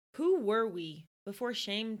Who were we before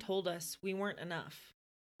shame told us we weren't enough?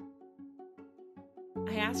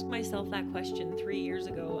 I asked myself that question 3 years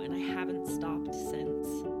ago and I haven't stopped since.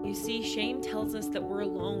 You see, shame tells us that we're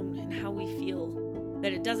alone in how we feel,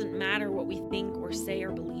 that it doesn't matter what we think or say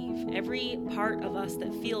or believe. Every part of us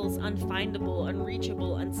that feels unfindable,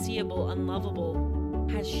 unreachable, unseeable, unlovable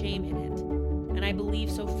has shame in it. And I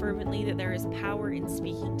believe so fervently that there is power in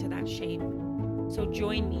speaking to that shame. So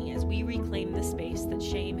join me as we reclaim the space that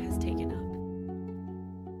shame has taken up.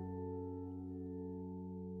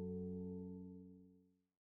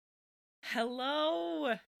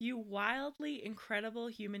 Hello, you wildly incredible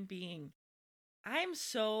human being. I'm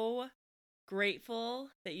so grateful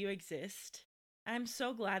that you exist. I'm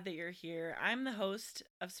so glad that you're here. I'm the host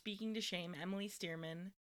of Speaking to Shame, Emily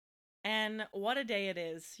Stearman. And what a day it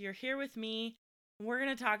is. You're here with me. We're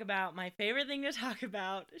going to talk about my favorite thing to talk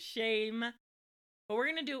about, shame. But we're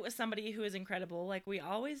going to do it with somebody who is incredible, like we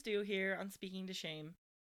always do here on Speaking to Shame.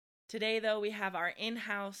 Today, though, we have our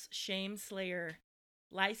in-house shame slayer,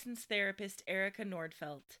 licensed therapist Erica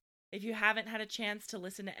Nordfeldt. If you haven't had a chance to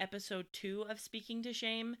listen to episode 2 of Speaking to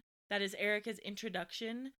Shame, that is Erica's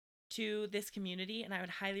introduction to this community, and I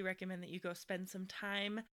would highly recommend that you go spend some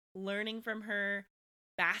time learning from her,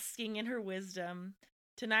 basking in her wisdom.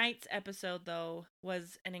 Tonight's episode, though,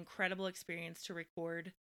 was an incredible experience to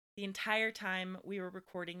record. The entire time we were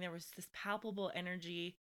recording, there was this palpable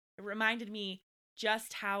energy. It reminded me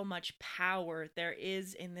just how much power there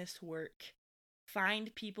is in this work.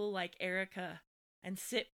 Find people like Erica and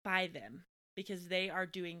sit by them because they are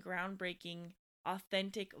doing groundbreaking,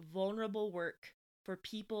 authentic, vulnerable work for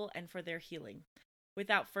people and for their healing.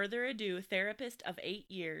 Without further ado, therapist of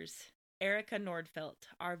 8 years, Erica Nordfeldt,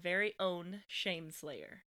 our very own shame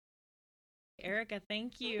slayer. Erica,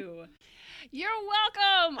 thank you. You're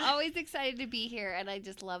welcome. Always excited to be here, and I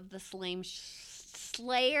just love the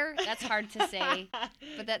slayer. That's hard to say,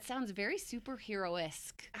 but that sounds very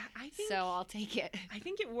superhero-esque. I think so. I'll take it. I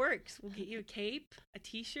think it works. We'll get you a cape, a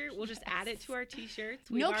t-shirt. We'll just add it to our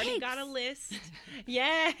t-shirts. We've No already capes. got a list.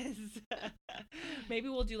 Yes. Maybe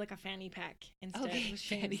we'll do like a fanny pack instead with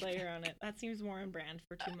Shame Slayer on it. That seems more on brand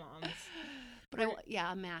for two moms. But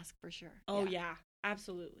a mask for sure. Oh yeah,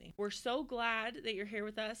 absolutely. We're so glad that you're here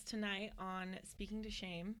with us tonight on Speaking to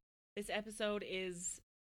Shame. This episode is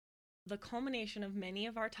the culmination of many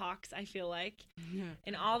of our talks, I feel like.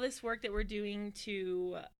 And all this work that we're doing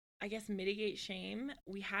to, I guess, mitigate shame,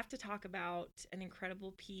 we have to talk about an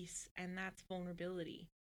incredible piece, and that's vulnerability.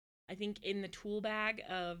 I think in the tool bag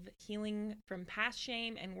of healing from past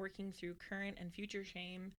shame and working through current and future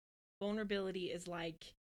shame, vulnerability is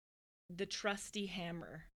like the trusty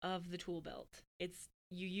hammer of the tool belt.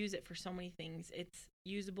 You use it for so many things. It's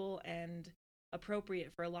usable and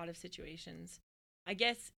appropriate for a lot of situations. I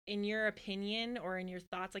guess in your opinion or in your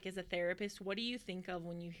thoughts, like as a therapist, what do you think of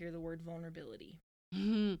when you hear the word vulnerability?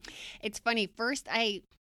 It's funny. First, I've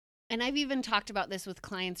even talked about this with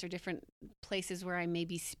clients or different places where I may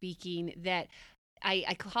be speaking, that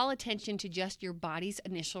I call attention to just your body's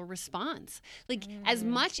initial response. Like as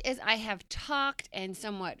much as I have talked and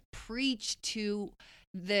somewhat preached to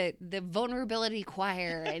the vulnerability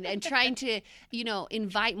choir and trying to,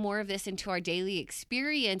 invite more of this into our daily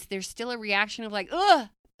experience, there's still a reaction of like, ugh,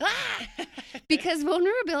 ah, because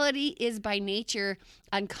vulnerability is by nature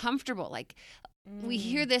uncomfortable. Like we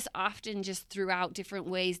hear this often just throughout different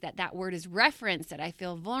ways that word is referenced, that I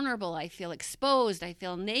feel vulnerable, I feel exposed, I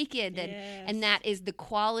feel naked. Yes. And that is the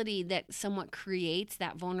quality that somewhat creates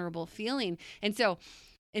that vulnerable feeling. And so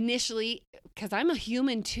initially, because I'm a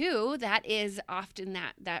human too, that is often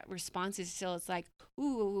that response is still, it's like,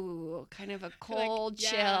 ooh, kind of a cold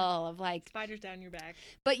chill of like spiders down your back.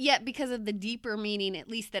 But yet, because of the deeper meaning, at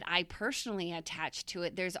least that I personally attach to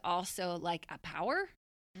it, there's also like a power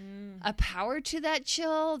to that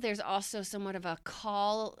chill. There's also somewhat of a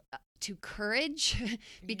call to courage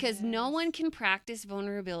because no one can practice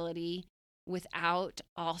vulnerability without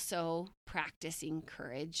also practicing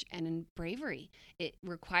courage and bravery. It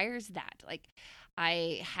requires that. Like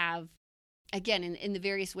I have, again, in the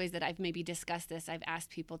various ways that I've maybe discussed this, I've asked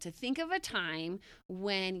people to think of a time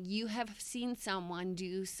when you have seen someone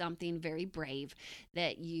do something very brave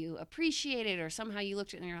that you appreciated, or somehow you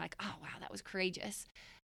looked at it and you're like, oh, wow, that was courageous.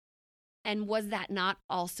 And was that not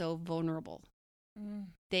also vulnerable?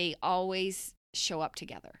 They always show up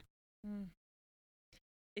together.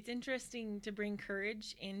 It's interesting to bring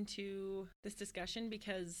courage into this discussion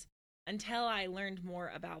because until I learned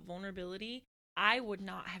more about vulnerability, I would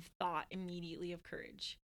not have thought immediately of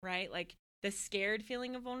courage, right? Like the scared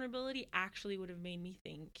feeling of vulnerability actually would have made me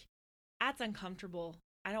think, that's uncomfortable.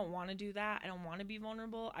 I don't want to do that. I don't want to be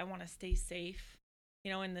vulnerable. I want to stay safe.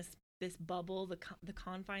 in this bubble, the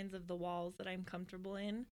confines of the walls that I'm comfortable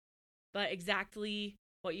in. But exactly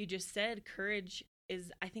what you just said, courage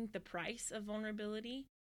is, I think, the price of vulnerability.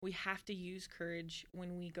 We have to use courage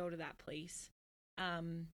when we go to that place.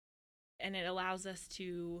 And it allows us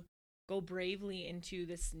to go bravely into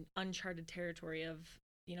this uncharted territory of,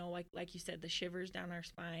 like you said, the shivers down our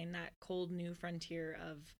spine, that cold new frontier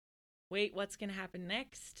of, wait, what's going to happen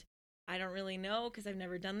next? I don't really know because I've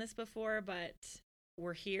never done this before, but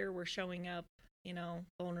we're here, we're showing up,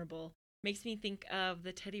 vulnerable. Makes me think of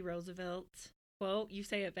the Teddy Roosevelt quote. You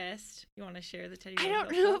say it best. You want to share the Teddy Roosevelt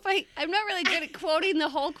I don't know quote? if I'm not really good at quoting the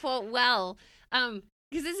whole quote well. Because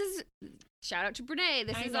this is, shout out to Brene.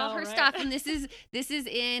 This is all her stuff. And this is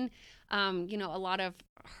in, a lot of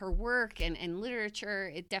her work and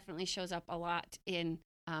literature. It definitely shows up a lot in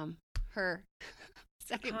her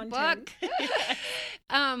second Content. book.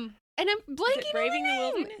 And I'm blanking Braving on the the name.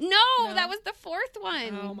 Wilderness? No, that was the fourth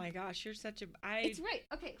one. Oh my gosh, you're such a... It's right.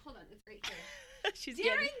 Okay, hold on. It's right there. She's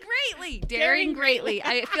Daring getting... Greatly. Daring Greatly.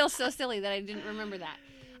 I feel so silly that I didn't remember that.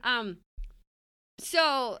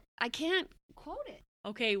 So I can't quote it.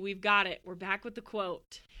 Okay, we've got it. We're back with the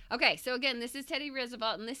quote. Okay, so again, this is Teddy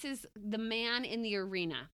Roosevelt, and this is the man in the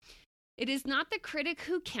arena. It is not the critic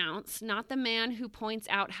who counts, not the man who points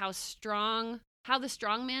out how the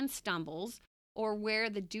strong man stumbles, or where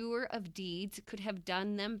the doer of deeds could have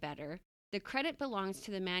done them better. The credit belongs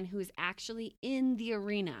to the man who is actually in the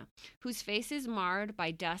arena, whose face is marred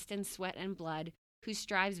by dust and sweat and blood, who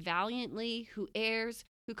strives valiantly, who errs,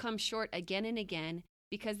 who comes short again and again,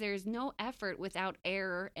 because there is no effort without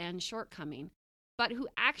error and shortcoming, but who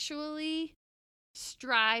actually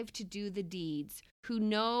strive to do the deeds, who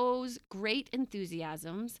knows great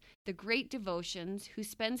enthusiasms, the great devotions, who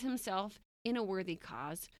spends himself in a worthy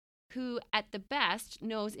cause, who at the best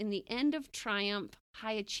knows in the end of triumph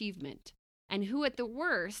high achievement, and who at the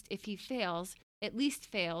worst, if he fails, at least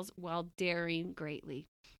fails while daring greatly.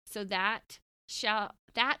 So that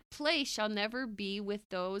place shall never be with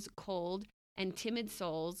those cold and timid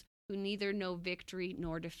souls who neither know victory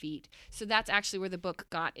nor defeat. So that's actually where the book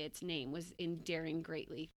got its name, was in Daring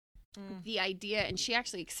Greatly. The idea, and she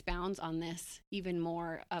actually expounds on this even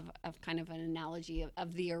more of kind of an analogy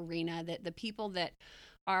of the arena, that the people that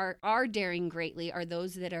are daring greatly are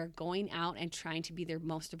those that are going out and trying to be their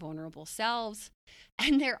most vulnerable selves.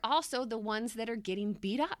 And they're also the ones that are getting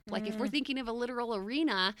beat up. Like if we're thinking of a literal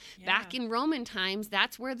arena, back in Roman times,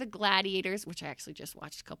 that's where the gladiators, which I actually just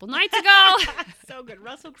watched a couple nights ago. So good.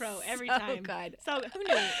 Russell Crowe every So time. good. So who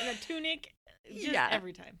knew? In a tunic, just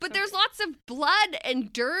every time. But So there's good. lots of blood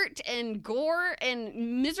and dirt and gore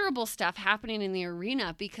and miserable stuff happening in the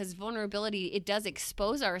arena, because vulnerability, it does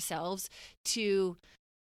expose ourselves to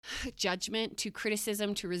judgment, to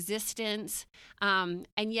criticism, to resistance. And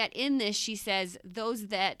yet in this, she says, those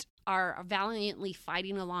that are valiantly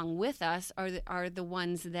fighting along with us are the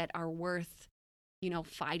ones that are worth,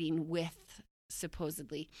 fighting with,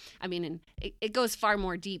 supposedly. I mean, and it goes far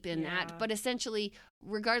more deep in that. But essentially,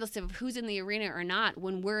 regardless of who's in the arena or not,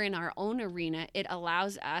 when we're in our own arena, it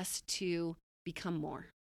allows us to become more.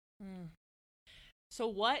 So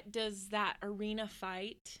what does that arena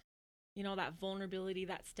fight, that vulnerability,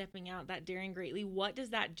 that stepping out, that daring greatly, what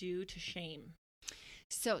does that do to shame?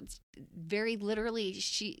 So it's very literally,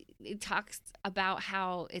 it talks about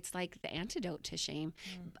how it's like the antidote to shame.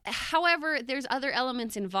 However, there's other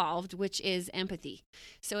elements involved, which is empathy.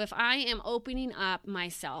 So if I am opening up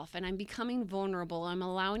myself and I'm becoming vulnerable, I'm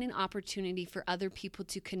allowing an opportunity for other people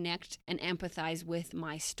to connect and empathize with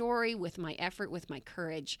my story, with my effort, with my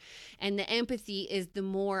courage. And the empathy is the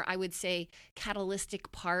more, I would say,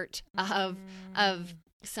 catalytic part of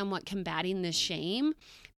somewhat combating the shame,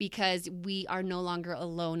 because we are no longer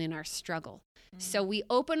alone in our struggle. So we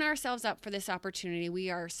open ourselves up for this opportunity. We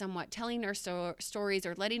are somewhat telling our stories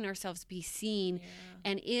or letting ourselves be seen.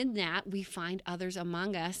 And in that, we find others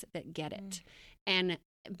among us that get it. And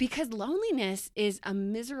because loneliness is a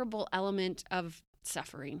miserable element of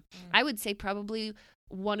suffering, I would say probably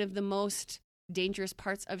one of the most dangerous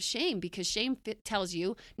parts of shame, because shame tells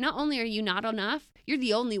you not only are you not enough, you're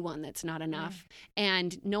the only one that's not enough,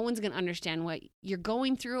 and no one's going to understand what you're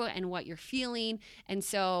going through and what you're feeling, and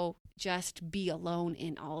so just be alone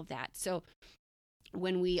in all of that. So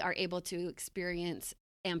when we are able to experience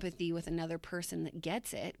empathy with another person that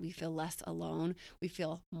gets it, we feel less alone, we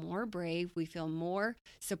feel more brave, we feel more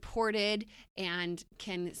supported, and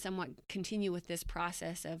can somewhat continue with this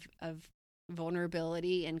process of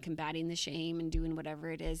vulnerability and combating the shame and doing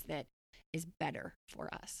whatever it is that is better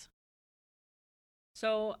for us.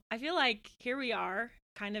 So I feel like here we are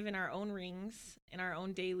kind of in our own rings, in our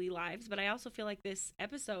own daily lives. But I also feel like this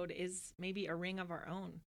episode is maybe a ring of our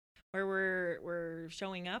own, where we're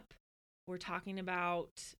showing up, we're talking about,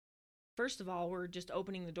 first of all, we're just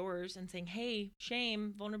opening the doors and saying, hey,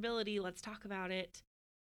 shame, vulnerability, let's talk about it.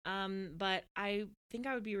 But I think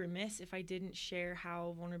I would be remiss if I didn't share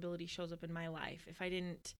how vulnerability shows up in my life. If I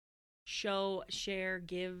didn't share,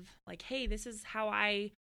 give, like, hey, this is how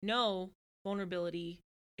I know vulnerability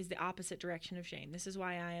is the opposite direction of shame. This is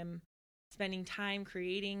why I am spending time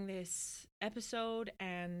creating this episode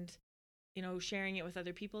and, sharing it with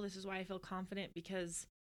other people. This is why I feel confident, because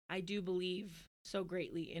I do believe so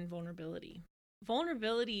greatly in vulnerability.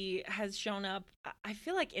 Vulnerability has shown up, I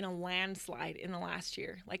feel like, in a landslide in the last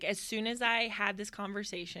year. Like, as soon as I had this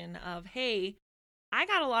conversation of, hey, I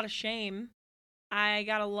got a lot of shame.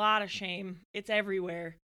 It's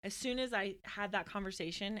everywhere. As soon as I had that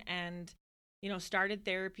conversation and, started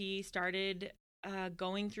therapy, started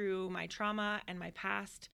going through my trauma and my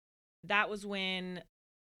past, that was when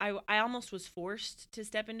I almost was forced to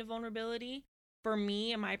step into vulnerability. For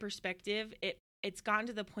me, in my perspective, it's gotten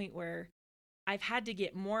to the point where I've had to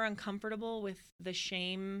get more uncomfortable with the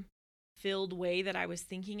shame-filled way that I was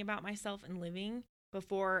thinking about myself and living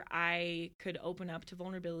before I could open up to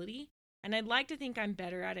vulnerability. And I'd like to think I'm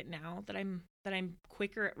better at it now, that I'm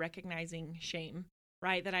quicker at recognizing shame,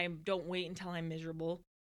 right? That I don't wait until I'm miserable,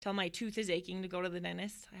 till my tooth is aching to go to the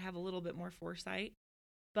dentist. I have a little bit more foresight.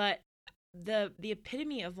 But the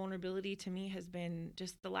epitome of vulnerability to me has been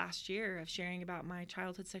just the last year of sharing about my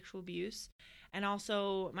childhood sexual abuse. And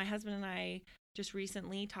also, my husband and I just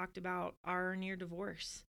recently talked about our near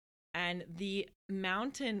divorce and the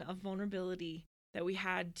mountain of vulnerability that we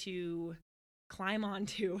had to climb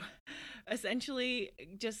onto, essentially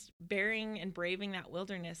just bearing and braving that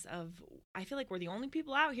wilderness of, I feel like we're the only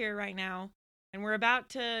people out here right now, and we're about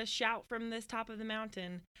to shout from this top of the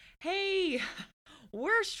mountain, hey,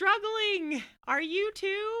 we're struggling, are you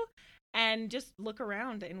too? And just look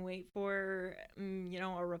around and wait for,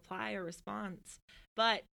 a reply or response.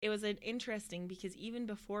 But it was interesting because even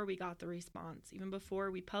before we got the response, even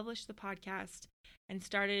before we published the podcast and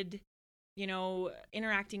started,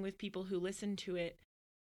 interacting with people who listened to it,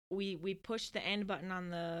 we pushed the end button on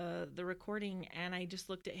the recording, and I just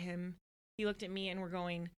looked at him. He looked at me, and we're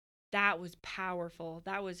going, that was powerful.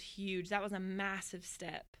 That was huge. That was a massive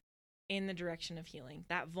step in the direction of healing.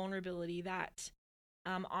 That vulnerability, that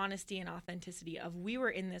honesty and authenticity of, we were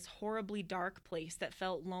in this horribly dark place that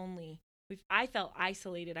felt lonely. I felt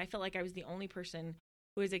isolated. I felt like I was the only person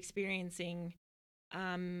who was experiencing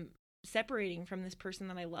separating from this person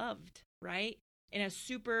that I loved, right? In a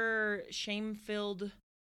super shame-filled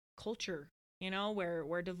culture,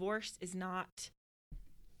 where divorce is not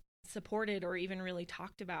supported or even really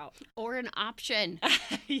talked about. Or an option.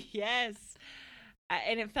 Yes.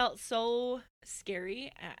 And it felt so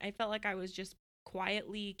scary. I felt like I was just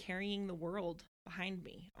quietly carrying the world behind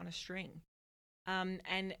me on a string.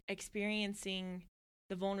 And experiencing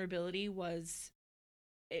the vulnerability was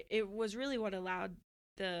really what allowed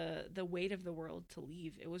the weight of the world to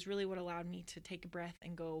leave. It was really what allowed me to take a breath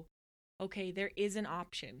and go, okay, there is an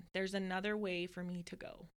option. There's another way for me to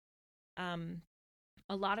go.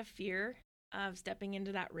 A lot of fear of stepping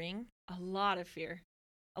into that ring. A lot of fear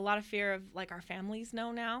of, like, our families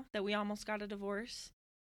know now that we almost got a divorce.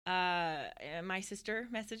 My sister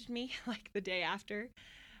messaged me like the day after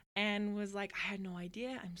and was like, I had no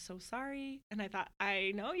idea. I'm so sorry. And I thought,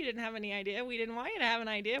 I know you didn't have any idea. We didn't want you to have an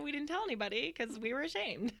idea. We didn't tell anybody because we were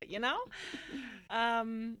ashamed,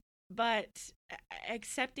 But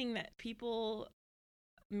accepting that people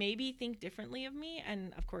maybe think differently of me,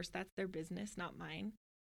 and of course that's their business, not mine.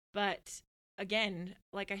 But again,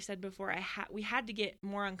 like I said before, we had to get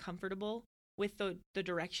more uncomfortable with the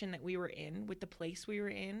direction that we were in, with the place we were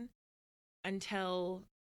in, until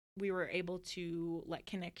we were able to let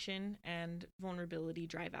connection and vulnerability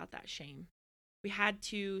drive out that shame. We had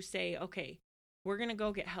to say, okay, we're going to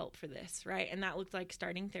go get help for this, right? And that looked like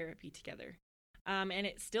starting therapy together. And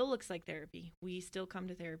it still looks like therapy. We still come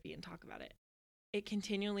to therapy and talk about it. It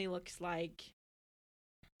continually looks like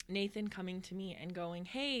Nathan coming to me and going,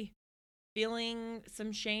 hey, feeling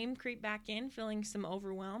some shame creep back in, feeling some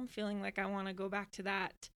overwhelm, feeling like I want to go back to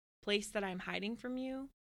that place that I'm hiding from you.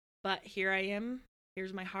 But here I am.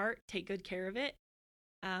 Here's my heart. Take good care of it.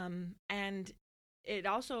 And it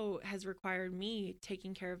also has required me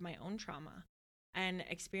taking care of my own trauma and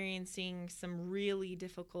experiencing some really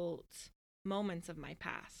difficult moments of my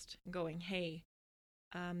past, going, hey,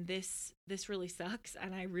 this really sucks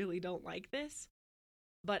and I really don't like this.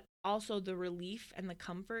 But also the relief and the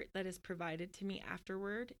comfort that is provided to me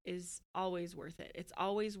afterward is always worth it. It's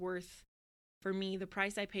always worth for me, the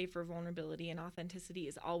price I pay for vulnerability and authenticity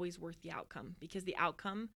is always worth the outcome, because the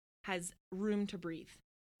outcome has room to breathe.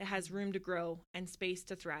 It has room to grow and space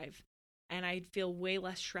to thrive. And I feel way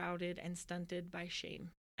less shrouded and stunted by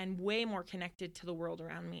shame, and way more connected to the world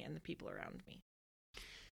around me and the people around me.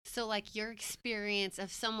 So like your experience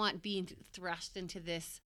of somewhat being thrust into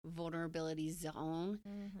this vulnerability zone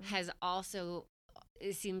has also,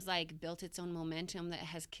 it seems like, built its own momentum that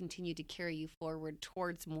has continued to carry you forward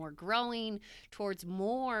towards more growing, towards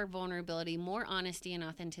more vulnerability, more honesty and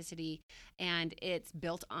authenticity. And it's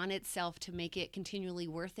built on itself to make it continually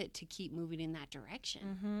worth it to keep moving in that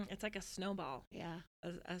direction. It's like a snowball. Yeah.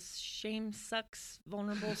 A shame sucks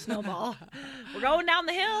vulnerable snowball. We're going down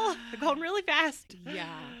the hill. We're going really fast.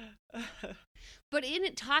 Yeah. But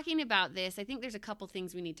in talking about this, I think there's a couple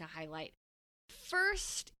things we need to highlight.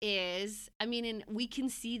 First is, I mean, and we can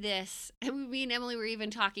see this, and me and Emily were even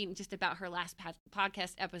talking just about her last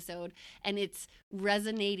podcast episode, and it's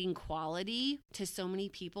resonating quality to so many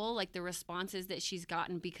people, like the responses that she's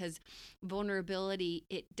gotten, because vulnerability,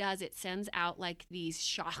 it sends out like these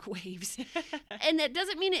shock waves. And that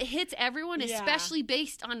doesn't mean it hits everyone, especially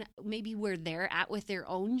based on maybe where they're at with their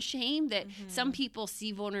own shame, that some people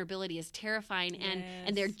see vulnerability as terrifying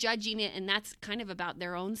and they're judging it, and that's kind of about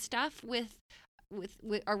their own stuff with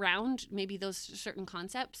around maybe those certain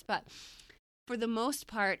concepts. But for the most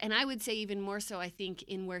part, and I would say even more so, I think,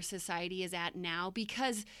 in where society is at now,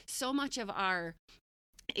 because so much of our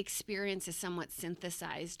experience is somewhat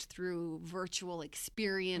synthesized through virtual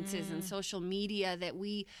experiences and social media, that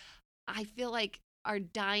I feel like are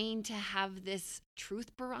dying to have this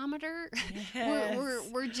truth barometer.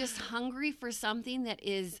 We're just hungry for something that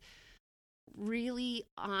is really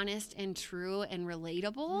honest and true and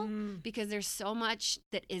relatable, because there's so much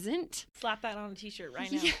that isn't. Slap that on a t-shirt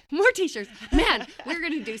right now. Yeah, more t-shirts. Man, we're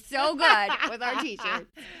going to do so good with our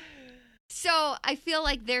t-shirts. So I feel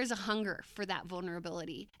like there's a hunger for that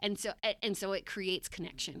vulnerability. And so it creates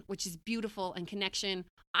connection, which is beautiful. And connection,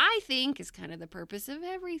 I think, is kind of the purpose of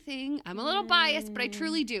everything. I'm a little biased, but I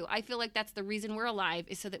truly do. I feel like that's the reason we're alive,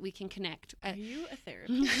 is so that we can connect. Are you a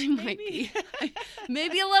therapist? I might be.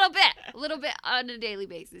 Maybe a little bit on a daily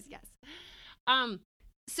basis, yes.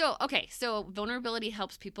 So vulnerability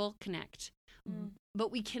helps people connect. But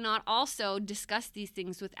we cannot also discuss these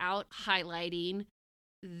things without highlighting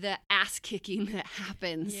the ass kicking that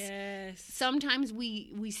happens. Yes. Sometimes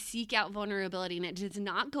we seek out vulnerability and it does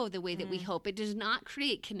not go the way that we hope. It does not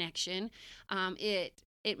create connection.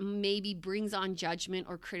 It maybe brings on judgment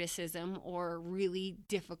or criticism or really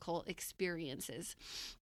difficult experiences.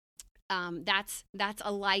 That's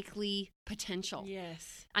a likely potential.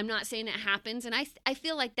 Yes. I'm not saying it happens, and I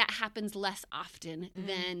feel like that happens less often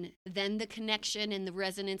than the connection and the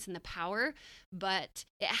resonance and the power, but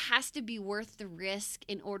it has to be worth the risk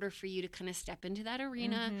in order for you to kind of step into that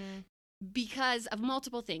arena because of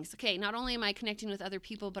multiple things. Okay, not only am I connecting with other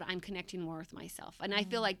people, but I'm connecting more with myself. And I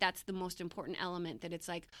feel like that's the most important element, that it's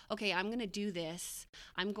like, okay, I'm going to do this.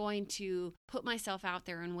 I'm going to put myself out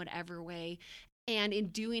there in whatever way. And in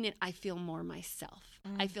doing it, I feel more myself.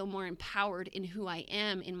 I feel more empowered in who I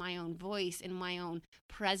am, in my own voice, in my own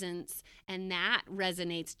presence. And that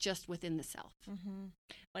resonates just within the self.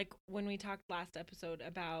 Like when we talked last episode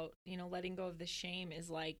about, letting go of the shame is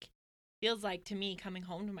like, feels like to me coming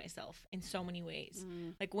home to myself in so many ways.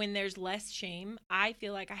 Like when there's less shame, I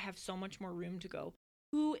feel like I have so much more room to go.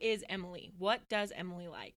 Who is Emily? What does Emily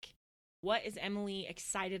like? What is Emily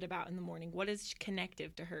excited about in the morning? What is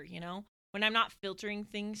connective to her, When I'm not filtering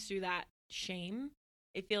things through that shame,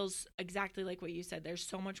 it feels exactly like what you said. There's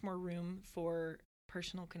so much more room for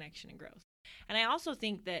personal connection and growth. And I also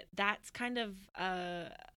think that that's kind of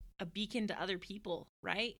a beacon to other people,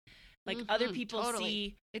 right? Like other people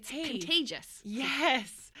see, it's contagious.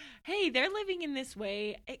 Yes. Hey, they're living in this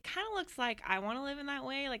way. It kind of looks like I want to live in that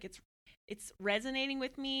way. Like it's resonating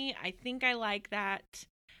with me. I think I like that.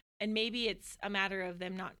 And maybe it's a matter of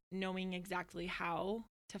them not knowing exactly how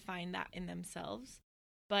to find that in themselves.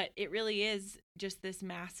 But it really is just this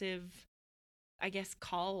massive, I guess,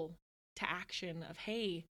 call to action of,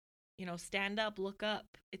 hey, stand up, look up.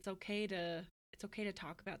 It's okay to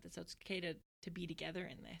talk about this. It's okay to be together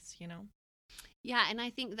in this, Yeah, and I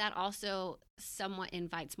think that also somewhat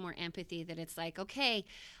invites more empathy, that it's like, okay,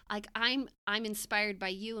 like I'm inspired by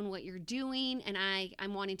you and what you're doing, and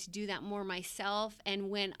I'm wanting to do that more myself. And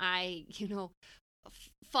when I,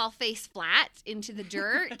 fall face flat into the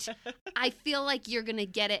dirt, I feel like you're going to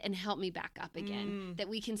get it and help me back up again. That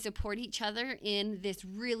we can support each other in this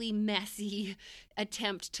really messy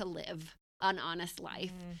attempt to live an honest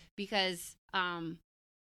life. Because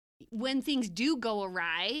when things do go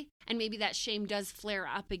awry and maybe that shame does flare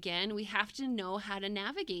up again, we have to know how to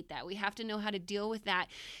navigate that. We have to know how to deal with that.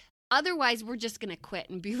 Otherwise, we're just going to quit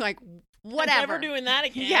and be like, whatever. I'm never doing that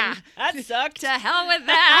again. Yeah. That sucked. To hell with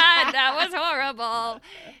that. That was horrible.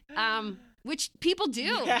 Which people do.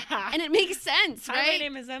 Yeah. And it makes sense, Hi, right? my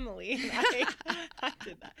name is Emily. And I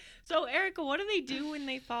did that. So, Erica, what do they do when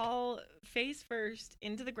they fall face first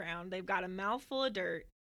into the ground? They've got a mouthful of dirt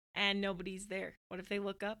and nobody's there. What if they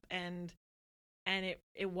look up and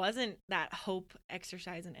it wasn't that hope,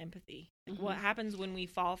 exercise, and empathy? Like, what happens when we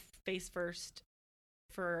fall face first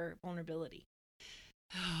for vulnerability?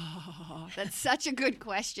 Oh, that's such a good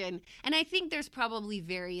question. And I think there's probably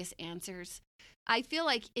various answers. I feel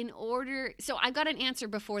like so I got an answer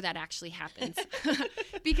before that actually happens.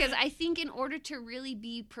 Because I think in order to really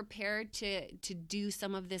be prepared to do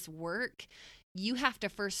some of this work, you have to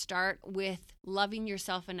first start with loving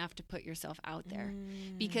yourself enough to put yourself out there.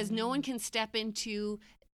 Because no one can step into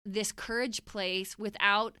this courage place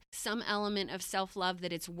without some element of self-love,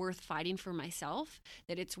 that it's worth fighting for myself,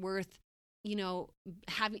 that it's worth,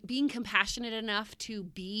 being compassionate enough to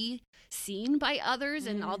be seen by others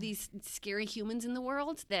and all these scary humans in the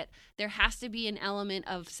world, that there has to be an element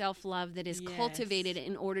of self-love that is cultivated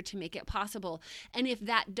in order to make it possible. And if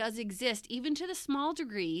that does exist, even to the small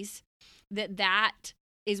degrees, that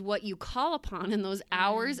is what you call upon in those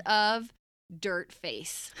hours of dirt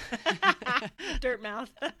face. Dirt mouth.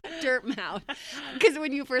 Dirt mouth. Because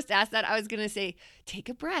when you first asked that, I was going to say, take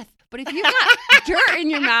a breath. But if you got dirt in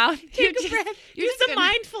your mouth, take a breath. Use some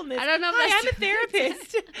mindfulness. I don't know if Hi, I'm a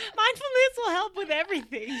therapist. Mindfulness will help with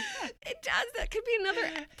everything. It does. That could be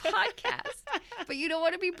another podcast. But you don't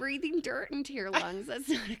want to be breathing dirt into your lungs. That's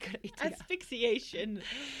not a good idea. Asphyxiation.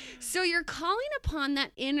 So you're calling upon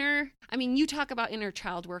that inner, you talk about inner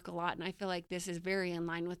child work a lot, and I feel like this is very in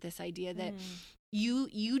line with this idea that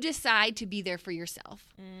you decide to be there for yourself.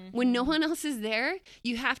 When no one else is there,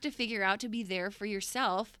 you have to figure out to be there for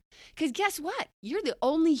yourself. Because guess what? You're the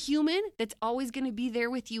only human that's always going to be there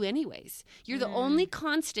with you anyways. You're the only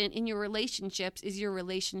constant in your relationships is your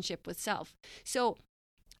relationship with self. So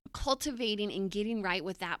cultivating and getting right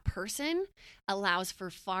with that person allows for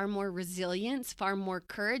far more resilience, far more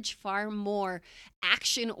courage, far more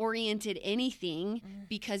action-oriented anything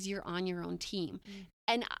because you're on your own team.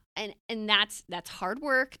 And that's hard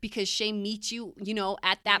work, because shame meets you,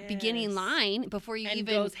 at that beginning line before you even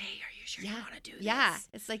goes, hey, are you sure you want to do this? Yeah,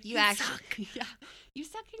 it's like you actually suck. Yeah, you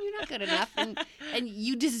suck and you're not good enough, and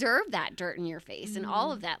you deserve that dirt in your face and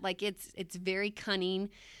all of that. Like it's very cunning.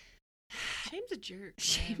 Shame's a jerk.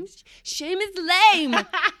 Shame is lame.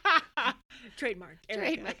 Trademark. I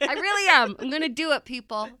really am. I'm gonna do it,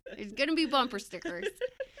 people. There's gonna be bumper stickers.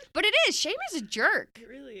 But it is. Shame is a jerk. It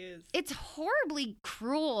really is. It's horribly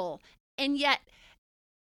cruel, and yet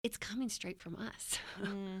it's coming straight from us.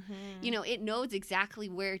 It knows exactly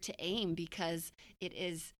where to aim, because it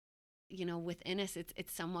is, within us.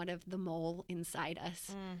 It's somewhat of the mole inside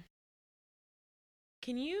us.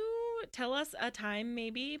 Can you tell us a time,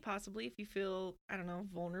 maybe, possibly, if you feel,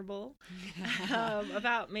 vulnerable,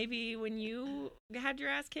 about maybe when you had your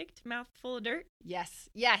ass kicked, mouth full of dirt? Yes.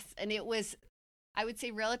 And it was, I would say,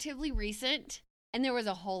 relatively recent, and there was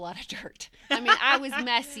a whole lot of dirt. I was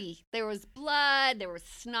messy. There was blood, there was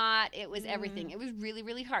snot, it was everything. It was really,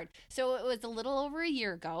 really hard. So it was a little over a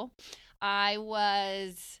year ago.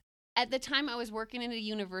 At the time, I was working in a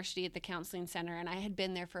university at the counseling center, and I had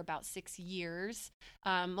been there for about 6 years,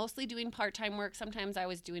 mostly doing part-time work. Sometimes I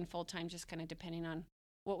was doing full-time, just kind of depending on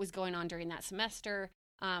what was going on during that semester.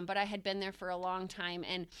 But I had been there for a long time,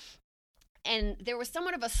 and there was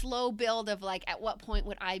somewhat of a slow build of, like, at what point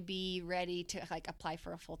would I be ready to, like, apply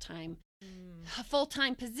for a full-time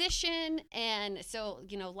position. And so,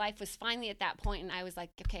 life was finally at that point, and I was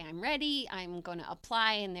like, okay, I'm ready. I'm going to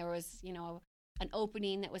apply. And there was, an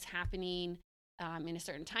opening that was happening in a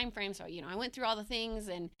certain time frame. So, I went through all the things,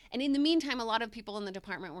 and in the meantime, a lot of people in the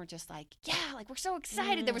department were just like, yeah, like, we're so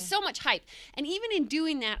excited. There was so much hype. And even in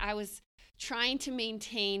doing that, I was trying to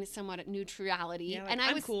maintain somewhat neutrality. Yeah, like, and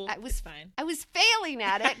I'm cool. It's fine. I was failing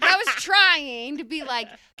at it. I was trying to be like,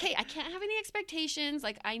 okay, I can't have any expectations.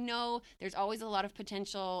 Like, I know there's always a lot of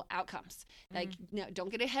potential outcomes. Like, no, don't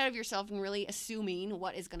get ahead of yourself and really assuming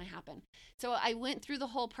what is going to happen. So I went through the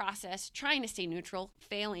whole process trying to stay neutral,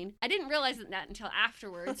 failing. I didn't realize that until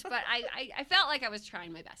afterwards, but I felt like I was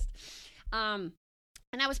trying my best. And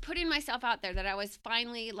I was putting myself out there that I was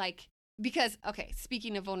finally, like, because, okay,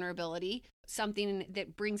 speaking of vulnerability, something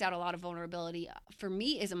that brings out a lot of vulnerability for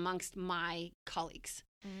me is amongst my colleagues.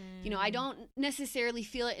 I don't necessarily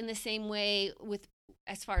feel it in the same way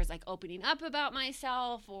as far as, like, opening up about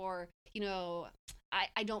myself or,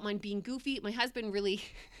 I don't mind being goofy. My husband really,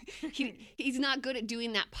 he's not good at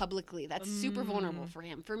doing that publicly. That's super vulnerable for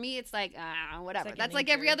him. For me, it's like, whatever. It's like That's like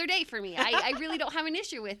every other day for me. I really don't have an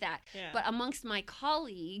issue with that. Yeah. But amongst my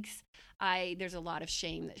colleagues, there's a lot of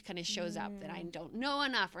shame that kind of shows up that I don't know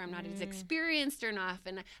enough, or I'm not as experienced enough.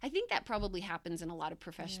 And I think that probably happens in a lot of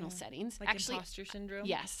professional settings. Like actually, imposter syndrome?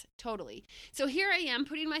 Yes, totally. So here I am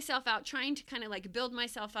putting myself out, trying to kind of like build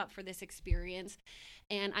myself up for this experience.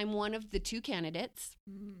 And I'm one of the 2 candidates.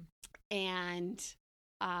 And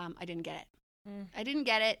I didn't get it. I didn't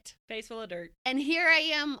get it. Face full of dirt. And here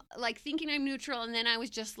I am, like, thinking I'm neutral. And then I was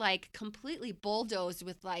just, like, completely bulldozed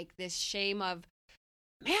with, like, this shame of,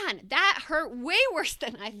 man, that hurt way worse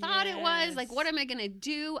than I thought it was. Like, what am I going to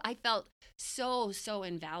do? I felt so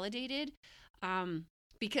invalidated.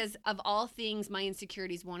 Because of all things my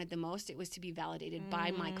insecurities wanted the most, it was to be validated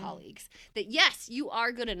by my colleagues. That, yes, you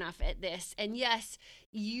are good enough at this. And yes,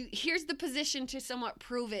 here's the position to somewhat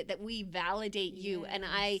prove it, that we validate you. And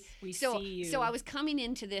we see you. So I was coming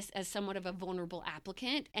into this as somewhat of a vulnerable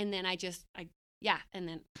applicant. And then and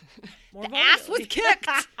then the ass was kicked.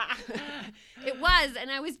 It was,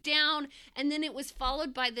 and I was down. And then it was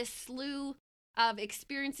followed by this slew of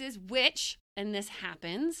experiences, which, and this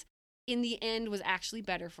happens, in the end was actually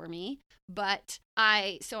better for me. But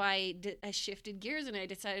I shifted gears and I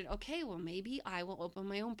decided, okay, well, maybe I will open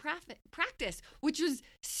my own practice, which was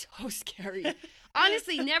so scary.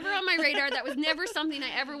 Honestly, never on my radar. That was never something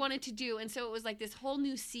I ever wanted to do. And so it was like this whole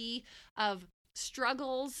new sea of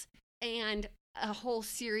struggles and a whole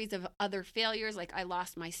series of other failures. Like, I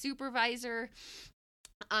lost my supervisor.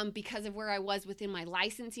 Because of where I was within my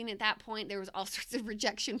licensing at that point. There was all sorts of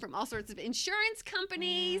rejection from all sorts of insurance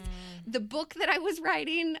companies. The book that I was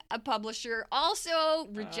writing, a publisher also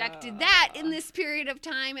rejected that in this period of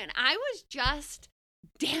time. And I was just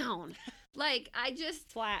down. Like, I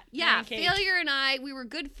just... Flat. Yeah, Failure and we were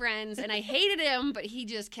good friends, and I hated him, but he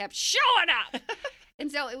just kept showing up.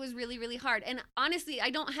 And so it was really, really hard. And honestly, I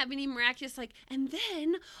don't have any miraculous, like, and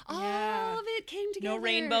then all of it came together. No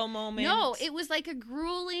rainbow moment. No, it was like a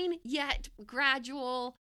grueling yet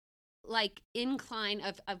gradual, like, incline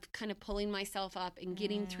of kind of pulling myself up and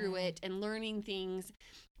getting through it and learning things,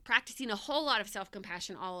 practicing a whole lot of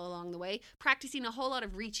self-compassion all along the way, practicing a whole lot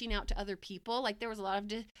of reaching out to other people. Like, there was a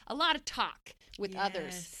lot of talk with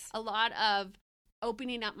others, a lot of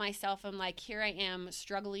opening up myself. I'm like, here I am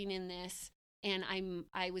struggling in this. And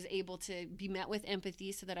I was able to be met with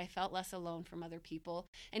empathy so that I felt less alone from other people.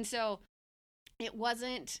 And so it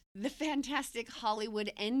wasn't the fantastic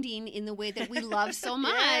Hollywood ending in the way that we love so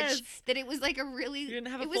much, that it was like a really... You didn't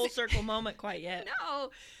have a full circle moment quite yet.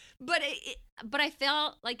 No, but I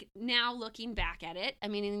felt like, now looking back at it, I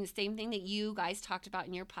mean, in the same thing that you guys talked about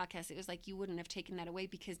in your podcast, it was like you wouldn't have taken that away,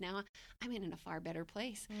 because now I'm in a far better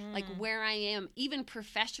place. Like, where I am, even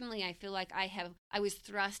professionally, I feel like I was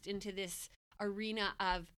thrust into this arena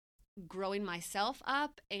of growing myself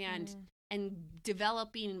up and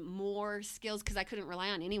developing more skills, because I couldn't rely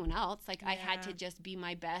on anyone else. Like, I had to just be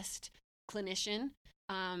my best clinician.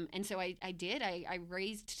 And so I did. I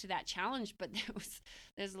raised to that challenge, but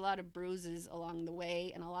there's a lot of bruises along the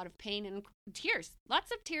way, and a lot of pain and tears.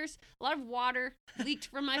 Lots of tears. A lot of water leaked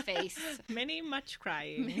from my face. Much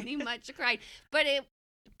crying. Much cried. But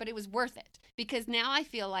it was worth it, because now I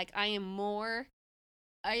feel like I am more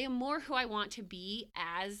who I want to be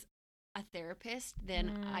as a therapist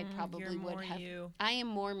than I probably would have. I am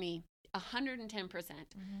more me, 110%.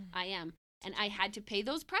 I am. And I had to pay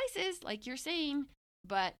those prices, like you're saying,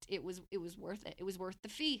 but it was worth it. It was worth the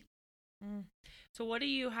fee. So what do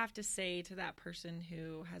you have to say to that person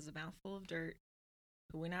who has a mouthful of dirt,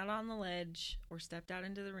 who went out on the ledge or stepped out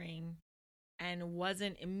into the rain and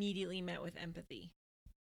wasn't immediately met with empathy?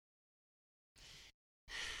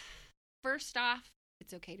 First off,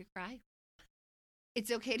 it's okay to cry.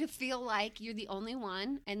 It's okay to feel like you're the only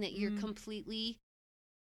one and that you're completely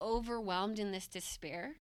overwhelmed in this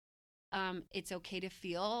despair. It's okay to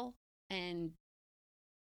feel, and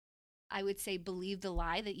I would say believe the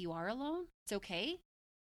lie that you are alone. It's okay.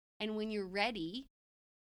 And when you're ready,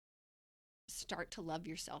 start to love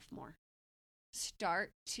yourself more.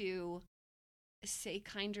 Start to say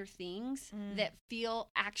kinder things that feel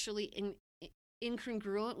actually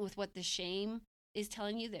incongruent with what the shame is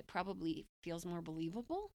telling you, that probably feels more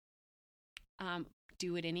believable.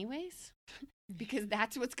 Do it anyways, because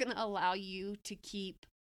that's what's going to allow you to keep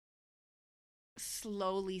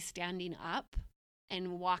slowly standing up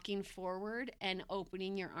and walking forward and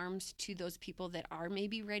opening your arms to those people that are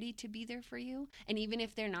maybe ready to be there for you. And even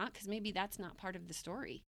if they're not, because maybe that's not part of the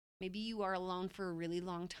story. Maybe you are alone for a really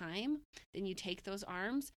long time. Then you take those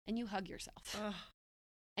arms and you hug yourself.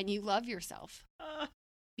 and you love yourself.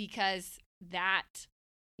 Because that,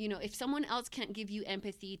 if someone else can't give you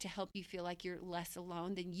empathy to help you feel like you're less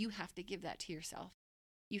alone, then you have to give that to yourself.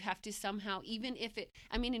 You have to somehow, even if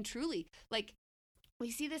and truly, like, we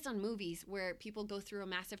see this on movies where people go through a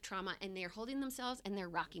massive trauma and they're holding themselves and they're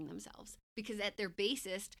rocking themselves because at their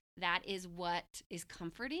basest, that is what is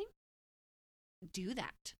comforting. Do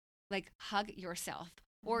that. Like, hug yourself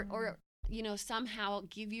or somehow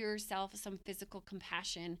give yourself some physical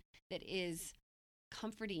compassion that is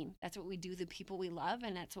comforting. That's what we do to the people we love,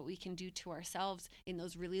 and that's what we can do to ourselves in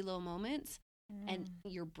those really low moments. And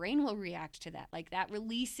your brain will react to that. Like, that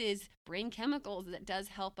releases brain chemicals that does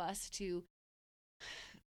help us to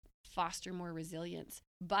foster more resilience.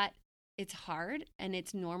 But it's hard, and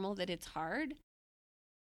it's normal that it's hard,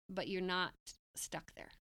 but you're not stuck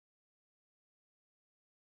there.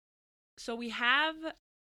 So we have,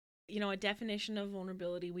 a definition of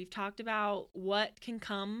vulnerability. We've talked about what can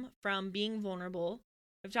come from being vulnerable.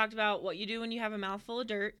 We've talked about what you do when you have a mouthful of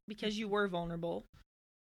dirt because you were vulnerable.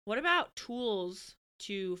 What about tools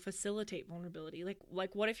to facilitate vulnerability?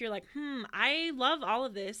 Like what if you're like, I love all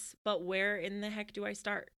of this, but where in the heck do I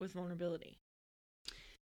start with vulnerability?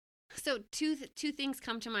 So two things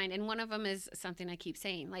come to mind, and one of them is something I keep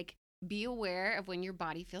saying, like, be aware of when your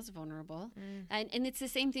body feels vulnerable. And it's the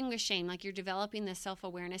same thing with shame. Like, you're developing this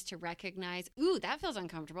self-awareness to recognize, ooh, that feels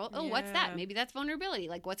uncomfortable. Oh, what's that? Maybe that's vulnerability.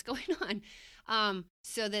 Like, what's going on?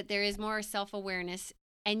 So that there is more self-awareness.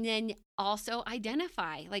 And then also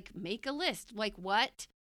identify, like, make a list. Like, what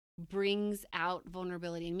brings out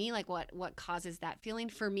vulnerability in me? Like, what causes that feeling?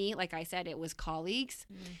 For me, like I said, it was colleagues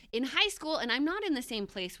in high school. And I'm not in the same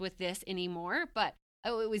place with this anymore, but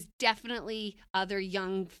it was definitely other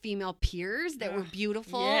young female peers that were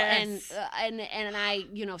beautiful. Yes. And I,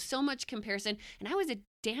 so much comparison. And I was a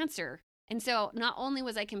dancer. And so not only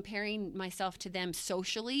was I comparing myself to them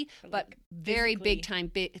socially, but very big time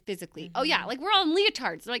physically. Oh, yeah. Like, we're all in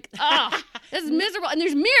leotards. Like, oh, this is miserable. And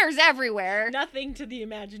there's mirrors everywhere. Nothing to the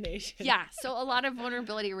imagination. Yeah. So a lot of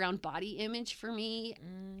vulnerability around body image for me.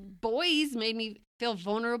 Boys made me feel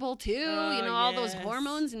vulnerable, too. All those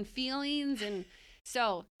hormones and feelings. And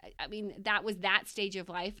so, that was that stage of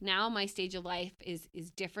life. Now my stage of life is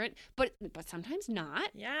different, but sometimes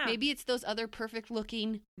not. Yeah. Maybe it's those other perfect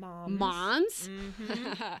looking Yep. moms.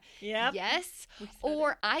 Yes.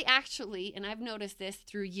 Or I actually, and I've noticed this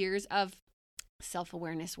through years of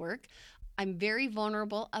self-awareness work, I'm very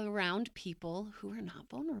vulnerable around people who are not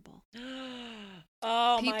vulnerable.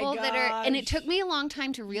 Oh, people my gosh. that are, and it took me a long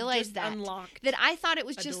time to realize that I thought it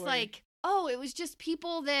was just like, oh, it was just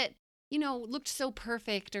people that, looked so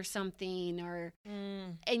perfect or something, or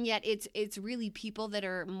and yet it's really people that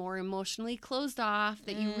are more emotionally closed off,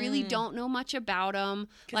 that you really don't know much about them.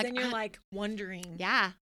 Like, then you're wondering.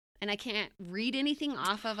 Yeah. And I can't read anything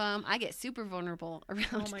off of them. I get super vulnerable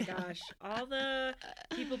around them. Oh my gosh. All the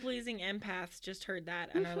people-pleasing empaths just heard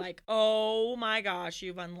that and are like, oh my gosh,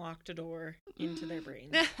 you've unlocked a door into their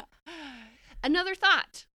brains. Another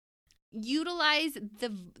thought. Utilize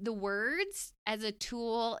the words as a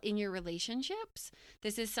tool in your relationships.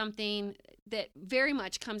 This is something that very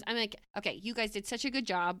much comes, I'm like, okay, you guys did such a good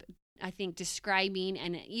job, I think, describing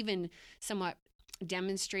and even somewhat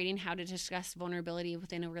demonstrating how to discuss vulnerability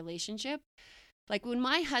within a relationship. Like, when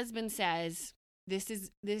my husband says,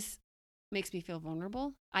 this makes me feel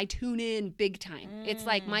vulnerable, I tune in big time. It's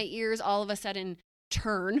like my ears all of a sudden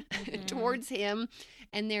turn towards him,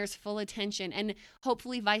 and there's full attention, and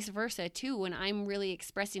hopefully vice versa too. When I'm really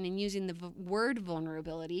expressing and using the word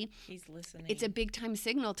vulnerability, he's listening. It's a big time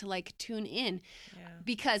signal to, like, tune in,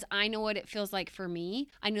 because I know what it feels like for me.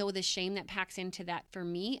 I know the shame that packs into that for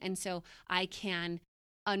me, and so I can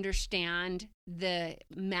understand the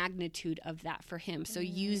magnitude of that for him. So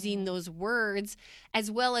using those words,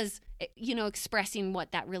 as well as, expressing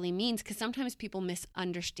what that really means, because sometimes people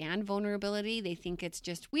misunderstand vulnerability. They think it's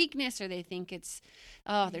just weakness, or they think it's,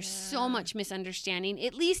 there's so much misunderstanding,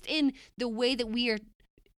 at least in the way that we are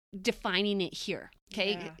defining it here.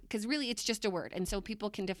 Okay. Because really it's just a word. And so people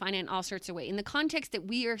can define it in all sorts of ways. In the context that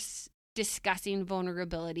we are discussing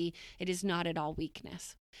vulnerability, it is not at all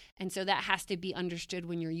weakness. And so that has to be understood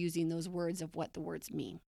when you're using those words of what the words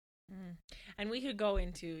mean. And we could go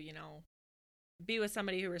into, be with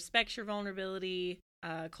somebody who respects your vulnerability,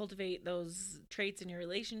 cultivate those traits in your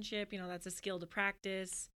relationship. That's a skill to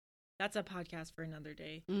practice. That's a podcast for another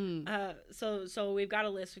day. So we've got a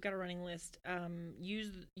list. We've got a running list.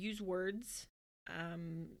 Use words.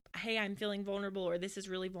 Hey, I'm feeling vulnerable, or this is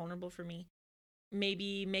really vulnerable for me.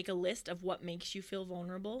 maybe make a list of what makes you feel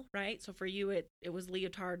vulnerable, right? So for you, it was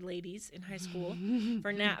leotard ladies in high school.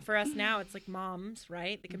 For us now, it's like moms,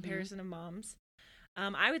 right? The comparison of moms.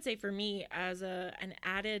 I would say for me, as an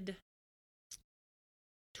added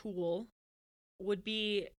tool would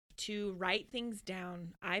be to write things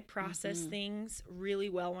down. I process things really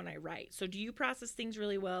well when I write. So do you process things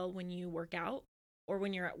really well when you work out or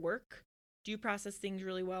when you're at work? Do you process things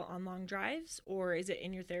really well on long drives, or is it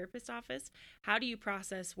in your therapist's office? Where do you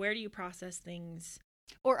process things?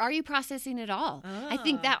 Or are you processing it all? I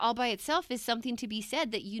think that all by itself is something to be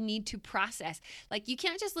said, that you need to process. Like, you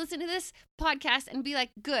can't just listen to this podcast and be like,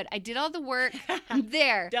 good, I did all the work, I'm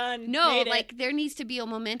there. Done. No, like, there needs to be a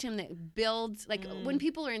momentum that builds. Like, when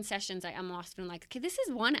people are in sessions, I'm often like, okay, this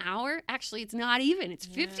is 1 hour. Actually, it's not even. It's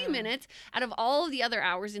 50 minutes out of all of the other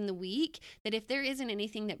hours in the week, that if there isn't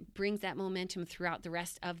anything that brings that momentum throughout the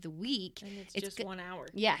rest of the week. And it's just 1 hour.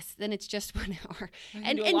 Yes, then it's just 1 hour.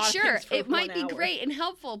 And sure, it might be great and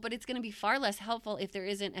helpful, but it's going to be far less helpful if there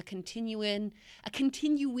isn't a continuing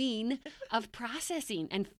of processing.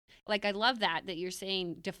 And like, I love that you're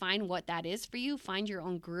saying, define what that is for you, find your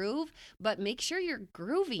own groove, but make sure you're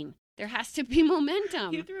grooving. There has to be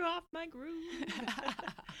momentum. You threw off my groove.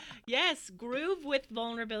 Yes, groove with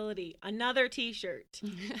vulnerability. Another t-shirt.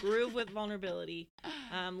 Groove with vulnerability.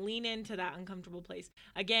 Lean into that uncomfortable place.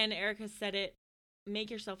 Again, Erica said it.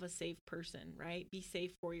 Make yourself a safe person, right? Be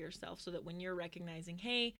safe for yourself, so that when you're recognizing,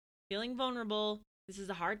 hey, feeling vulnerable, this is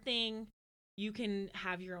a hard thing, you can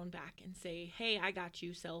have your own back and say, hey, I got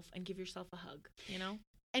you, self, and give yourself a hug, you know?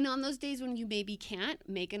 And on those days when you maybe can't,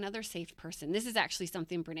 make another safe person. This is actually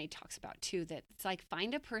something Brene talks about too, that it's like,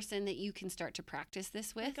 find a person that you can start to practice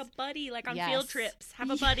this with. Like a buddy, like on field trips.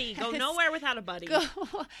 Have a buddy. Go nowhere without a buddy.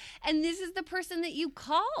 And this is the person that you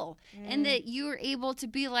call, and that you're able to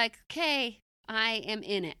be like, okay, I am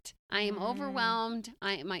in it. I am overwhelmed.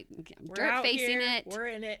 I'm dirt facing it. We're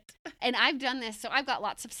in it. And I've done this. So I've got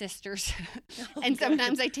lots of sisters. And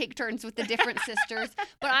sometimes I take turns with the different sisters.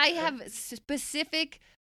 But I have specific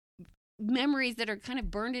memories that are kind of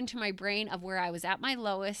burned into my brain of where I was at my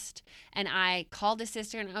lowest. And I called a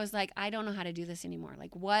sister and I was like, I don't know how to do this anymore.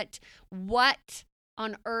 Like, what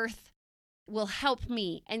on earth will help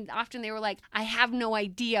me? And often they were like, I have no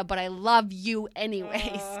idea, but I love you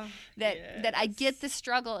anyways. That I get the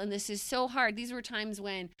struggle, and this is so hard. These were times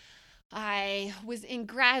when I was in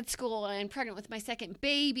grad school and pregnant with my second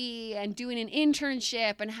baby and doing an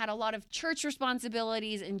internship and had a lot of church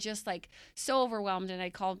responsibilities and just like so overwhelmed. And I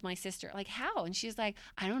called my sister, like, how? And she's like,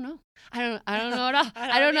 I don't know. I don't know at all.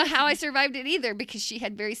 I don't know how I survived it either, because she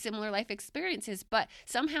had very similar life experiences. But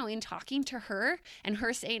somehow in talking to her and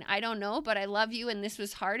her saying, I don't know, but I love you and this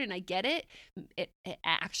was hard and I get it, it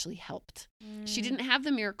actually helped. She didn't have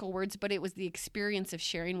the miracle words, but it was the experience of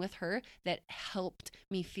sharing with her that helped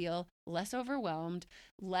me feel less overwhelmed,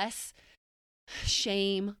 less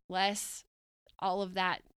shame, less all of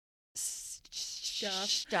that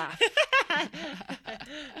stuff.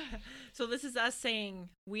 So this is us saying,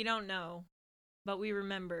 we don't know, but we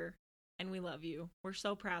remember, and we love you. We're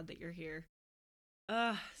so proud that you're here.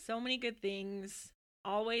 So many good things.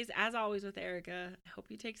 As always with Erica. I hope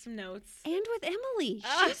you take some notes. And with Emily.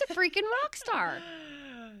 She's a freaking rock star.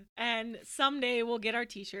 And someday we'll get our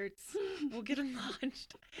t-shirts. We'll get them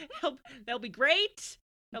launched. They'll be great.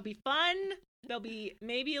 They'll be fun. They'll be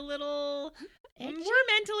maybe a little... We're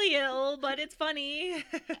mentally ill, but it's funny.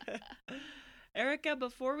 Erica,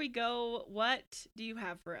 before we go, what do you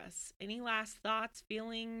have for us? Any last thoughts,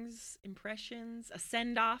 feelings, impressions, a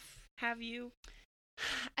send-off, have you?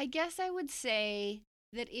 I guess I would say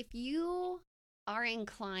that if you are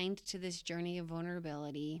inclined to this journey of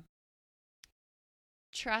vulnerability,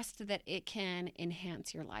 trust that it can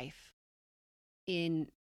enhance your life in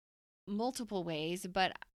multiple ways.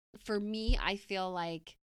 But for me, I feel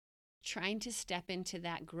like trying to step into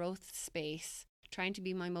that growth space, trying to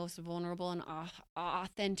be my most vulnerable and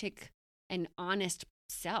authentic and honest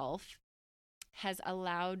self, has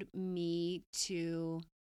allowed me to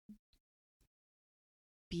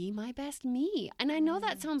be my best me. And I know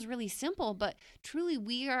that sounds really simple, but truly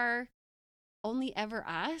we are only ever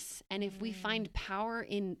us. And if we find power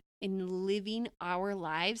in living our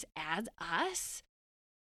lives as us,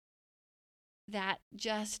 that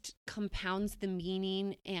just compounds the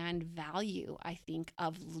meaning and value, I think,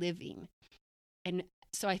 of living. And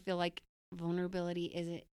so I feel like vulnerability is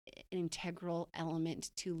an integral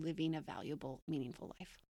element to living a valuable, meaningful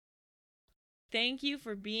life. Thank you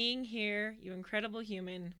for being here, you incredible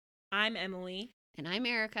human. I'm Emily. And I'm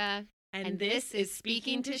Erica. And this is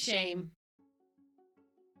Speaking to Shame.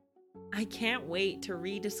 I can't wait to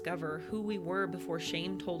rediscover who we were before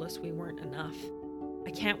shame told us we weren't enough.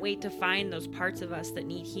 I can't wait to find those parts of us that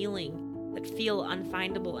need healing, that feel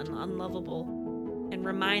unfindable and unlovable, and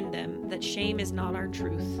remind them that shame is not our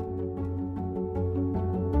truth.